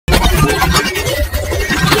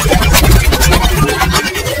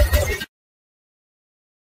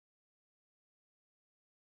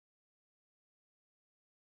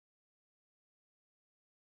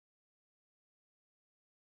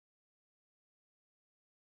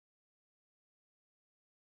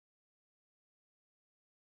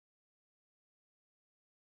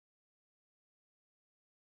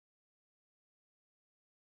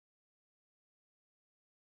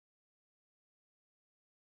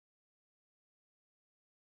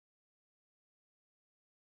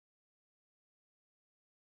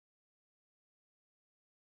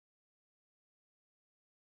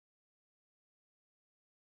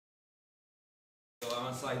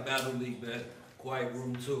Onsite Battle League, man. Quiet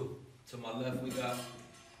room 2. To my left, we got.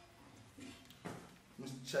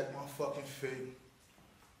 Let's check my fucking feet.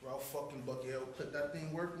 Ralph fucking Buckey. Click that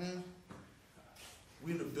thing work, man?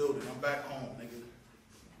 We in the building. I'm back home, nigga.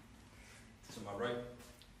 To my right.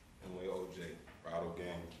 Mway, Ojae, Battle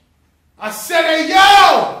Gang. I said, hey,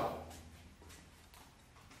 yo!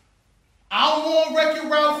 I don't want to wreck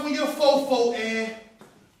your Ralph when your fofo in.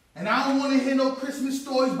 And I don't want to hear no Christmas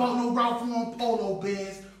stories about no Ralph on polo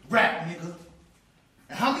bears. Rap, nigga.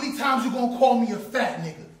 And how many times you gonna call me a fat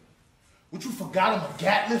nigga? What, you forgot I'm a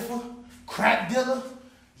gat lifter? Crack dealer?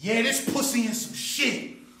 Yeah, this pussy in some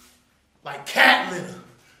shit. Like cat litter.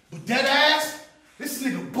 But dead ass, this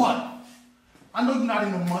nigga butt. I know you're not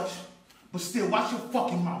into much, but still, watch your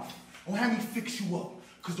fucking mouth. Don't have me fix you up.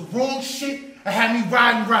 Cause the wrong shit, I had me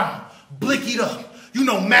riding around, blickied up. You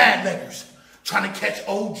know, mad letters. Trying to catch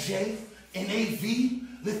Ojae and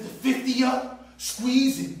AV, lift the 50 up,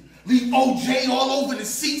 squeeze and leave Ojae all over the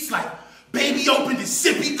seats like baby opened his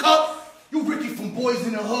sippy cup. You Ricky from Boys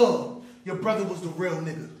in the Hood. Your brother was the real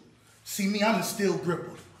nigga. See me, I'm the steel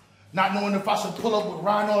gripper. Not knowing if I should pull up with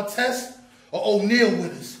Ryan Artest or O'Neal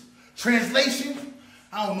with us. Translation,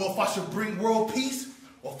 I don't know if I should bring world peace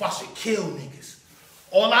or if I should kill niggas.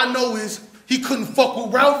 All I know is he couldn't fuck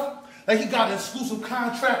with Ralph like he got an exclusive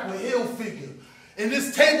contract with Hill Figure. In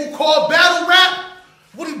this table called Battle Rap,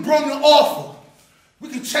 what he brought to offer? We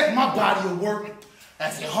can check my body of work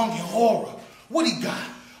as he hung in horror. What he got?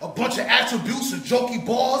 A bunch of attributes of jokey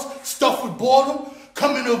balls stuffed with boredom,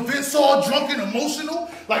 coming to events all drunk and emotional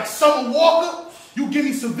like Summer Walker. You give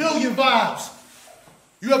me civilian vibes.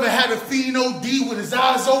 You ever had a feeding OD with his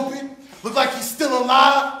eyes open? Look like he's still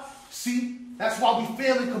alive? See, that's why we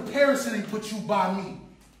fail in comparison and put you by me.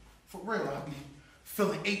 For real, I be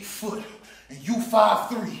feeling 8 foot and you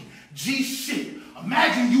 5'3". G shit,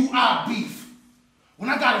 imagine you I beef. When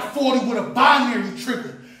I got a 40 with a binary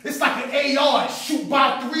trigger, it's like an AR and shoot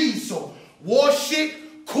by 3s. So war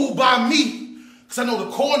shit, cool by me. Cause I know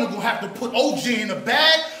the corner gonna have to put Ojae in the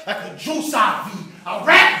bag like a juice IV. I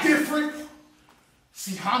rap different.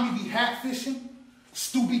 See how me be hat fishing?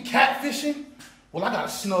 Stu be catfishing? Well, I got a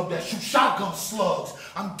snub that shoot shotgun slugs.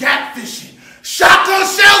 I'm gat fishing. Shotgun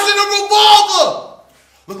shells in a revolver!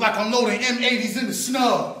 Look like I'm loading M80s in the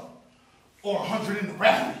snub. Or 100 in the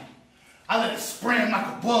rapid. I let it spray them like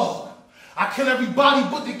a bug. I kill everybody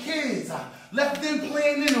but the kids. I left them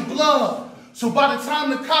playing in the blood. So by the time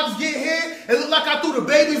the cops get here, it look like I threw the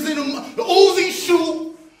babies in the Uzi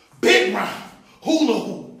shoe. Big round. Hula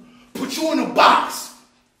hoop. Put you in a box.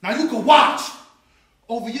 Now you can watch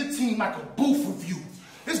over your team like a booth review.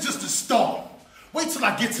 It's just a start. Wait till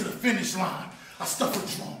I get to the finish line. I stuff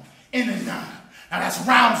a drum in the 9. Now that's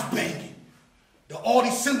rounds banging. The Audi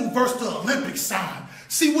symbol versus the Olympic sign.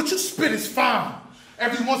 See, what you spit is fine.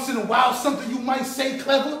 Every once in a while, something you might say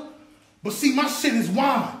clever. But see, my shit is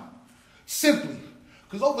wine. Simply,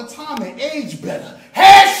 because over time it age better.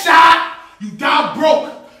 Headshot! You die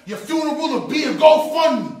broke. Your funeral will be a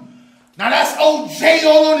GoFundMe. Now that's Ojae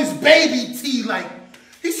all on his baby tee, like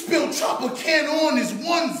he spilled Tropicana on his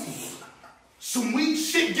onesie. Some weak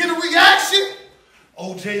shit get a reaction?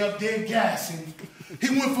 Ojae up there gassing. He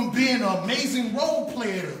went from being an amazing role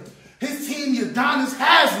player to his team Udonis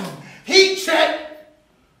Haslam. Heat check.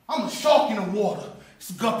 I'm a shark in the water.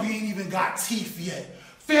 This guppy ain't even got teeth yet.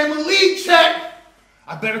 Family check.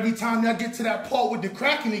 I bet every time y'all get to that part with the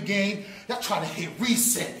crack in the game, y'all try to hit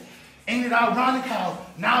reset. Ain't it ironic how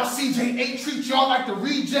now CJ8 treats y'all like the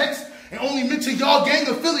rejects and only mention y'all gang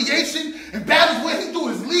affiliation and battles where he do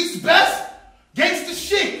his least best? Gangsta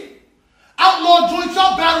shit. Outlaw joints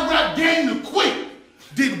y'all battle rap game to quit.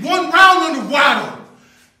 Did 1 round on the waddle.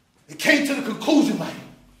 It came to the conclusion like,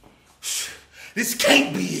 this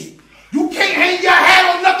can't be it. You can't hang your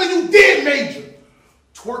hat on nothing you did, Major.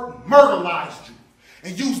 Twerk murderized you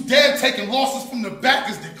and used dead taking losses from the back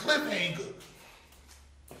as the cliffhanger.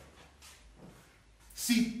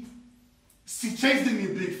 See, Chase did me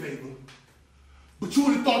a big favor. But you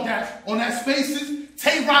would have thought that on that Spaces,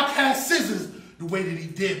 Tay-Rock had scissors the way that he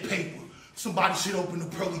did paper. Somebody should open the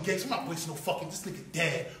pearly gates. I'm not wasting no fucking, this nigga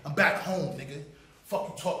dead. I'm back home, nigga. Fuck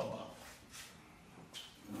you talking about?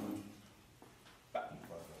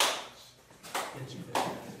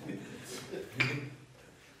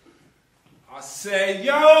 I say,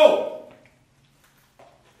 yo!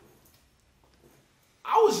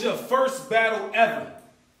 I was your first battle ever.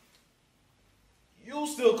 You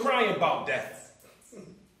still crying about that.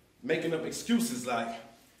 Making up excuses like,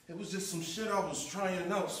 it was just some shit I was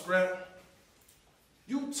trying out, Scrap.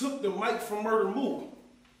 You took the mic from Murder Mook.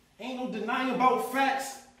 Ain't no denying about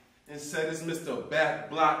facts and said it's Mr. Back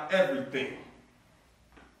Block Everything.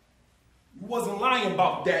 wasn't lying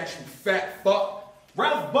about that, you fat fuck.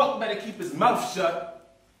 Ralph Buck better keep his mouth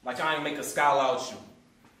shut, like I ain't make a scholar out you.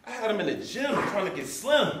 I had him in the gym trying to get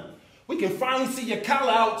slim. We can finally see your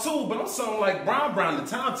collar out too, but I'm something like Brown the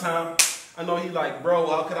time. I know he like, bro,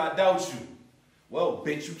 how could I doubt you? Well,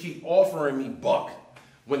 bitch, you keep offering me buck.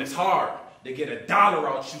 When it's hard, they get $1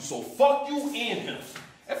 out you, so fuck you and him.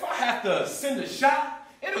 If I have to send a shot,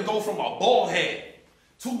 it'll go from a bald head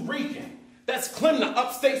to Rican. That's Clem the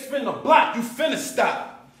upstate spin the block, you finna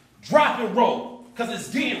stop. Drop and roll, cause it's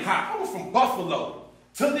getting hot. I'm from Buffalo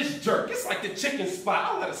to this jerk. It's like the chicken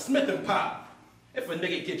spot, I let a Smith and pop. If a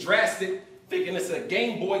nigga get drastic, thinking it's a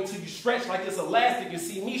Game Boy till you stretch like it's elastic and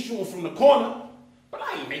see me shooting from the corner. But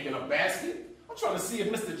I ain't making a basket. I'm trying to see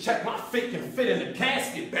if Mr. Check my fit can fit in the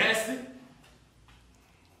casket, bastard.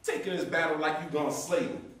 Taking this battle like you gonna slay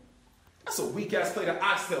me. That's a weak-ass plate of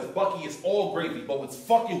oxtails. Buckey is all gravy, but what's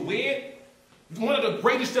fucking weird, one of the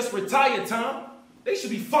greatest just retired, Tom. They should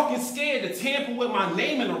be fucking scared to tamper with my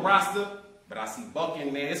name in the roster, but I see Buck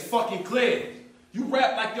in there, it's fucking clear. You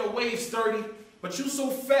rap like your wave's sturdy, but you so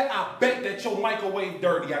fat, I bet that your microwave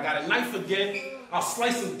dirty. I got a knife again, I'll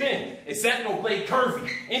slice him thin. It's at no blade curvy.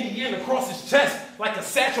 In the end, across his chest, like a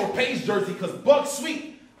Satchel Paige jersey, cause Buck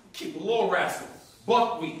sweet. Keep a little rascal.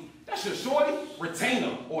 Buckwheat. That's your shorty, retain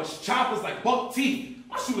him. Or his choppers like Buck T.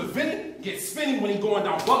 My shooter Venom get spinning when he going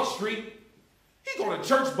down Buck Street. He go to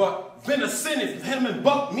church, but Venom sinning if him and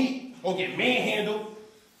Buck meet or get manhandled.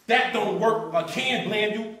 That don't work. I can't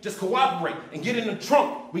blame you. Just cooperate and get in the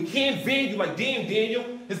trunk. We can't van you like damn Daniel.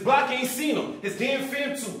 His block ain't seen him. His damn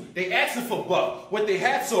fam too. They asking for Buck. With their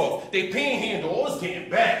hats off. They panhandle. Oh, it's getting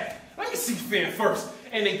bad. Let me see fam first.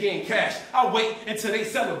 And they getting cash. I'll wait until they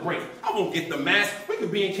celebrate. I won't get the mask. We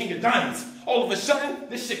could be in King of Diamonds. All of a sudden,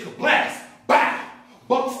 this shit could blast. Bah!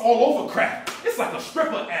 Bucks all over crap. It's like a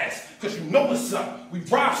stripper ass. Cause you know what's up. We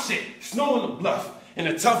rob shit. Snow in the bluff. And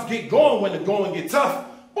the tough get going when the going get tough.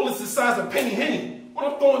 Bullets the size of penny henny. When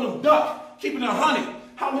I'm throwing them duck, keeping 100.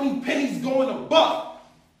 How many pennies go in a buck?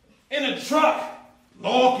 In a truck.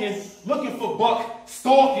 Looking for Buck,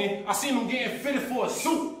 stalking. I seen him getting fitted for a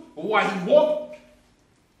suit. But why he walking?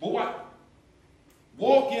 But why?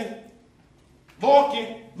 Walking,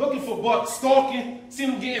 looking for Buck, stalking.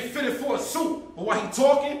 Seen him getting fitted for a suit. But why he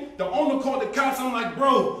talking? The owner called the cops. I'm like,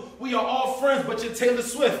 bro, we are all friends, but you're Taylor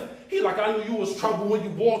Swift. He like, I knew you was trouble when you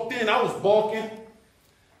walked in. I was balking.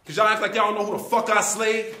 Cause y'all act like y'all don't know who the fuck I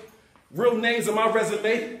slayed. Real names on my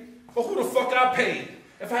resume. But who the fuck I paid?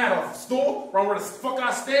 If I had a store around where the fuck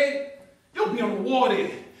I stayed, you'll be on the wall there.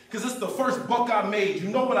 Cause it's the first buck I made. You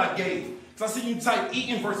know what I gave. Cause I see you type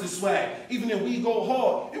eating versus swag. Even if we go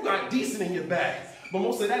hard, you got decent in your bag. But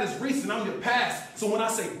most of that is recent, I'm your past. So when I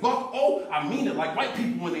say buck, oh, I mean it like white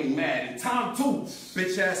people when they mad. And time too,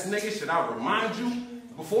 bitch ass nigga, should I remind you?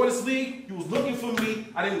 Before this league, you was looking for me,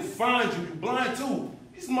 I didn't find you, you blind too.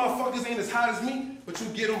 These motherfuckers ain't as hot as me, but you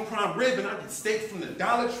get on prime rib and I get steak from the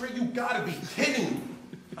Dollar Tree. You gotta be kidding me.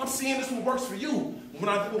 I'm seeing this one works for you. When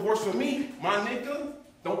I do what works for me, my nigga,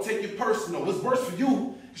 don't take it personal. What's worse for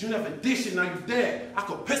you, cause you never dish it, now you dead. I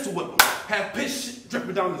could pistol whip him, have piss shit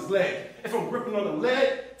dripping down his leg. If I'm gripping on the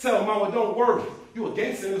leg, tell mama don't worry. You a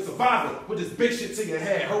gangster and a survivor with this big shit to your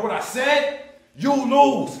head. Heard what I said? You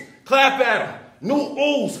lose. Clap at him. New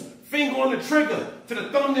ooze. Finger on the trigger till the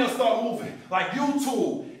thumbnail start moving like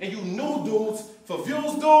YouTube. And you new dudes, for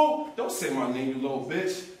views, dude, don't say my name, you little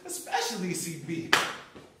bitch. Especially CB.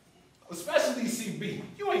 Especially CB.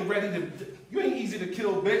 You ain't easy to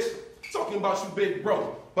kill, bitch. Talking about you big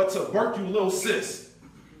bro, but to Burke, you little sis.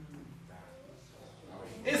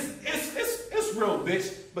 It's real,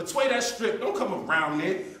 bitch. But sway that strip, don't come around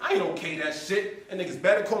there. I ain't okay that shit. And niggas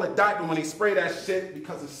better call a doctor when they spray that shit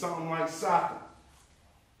because it's something like soccer.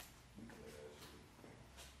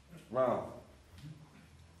 Round.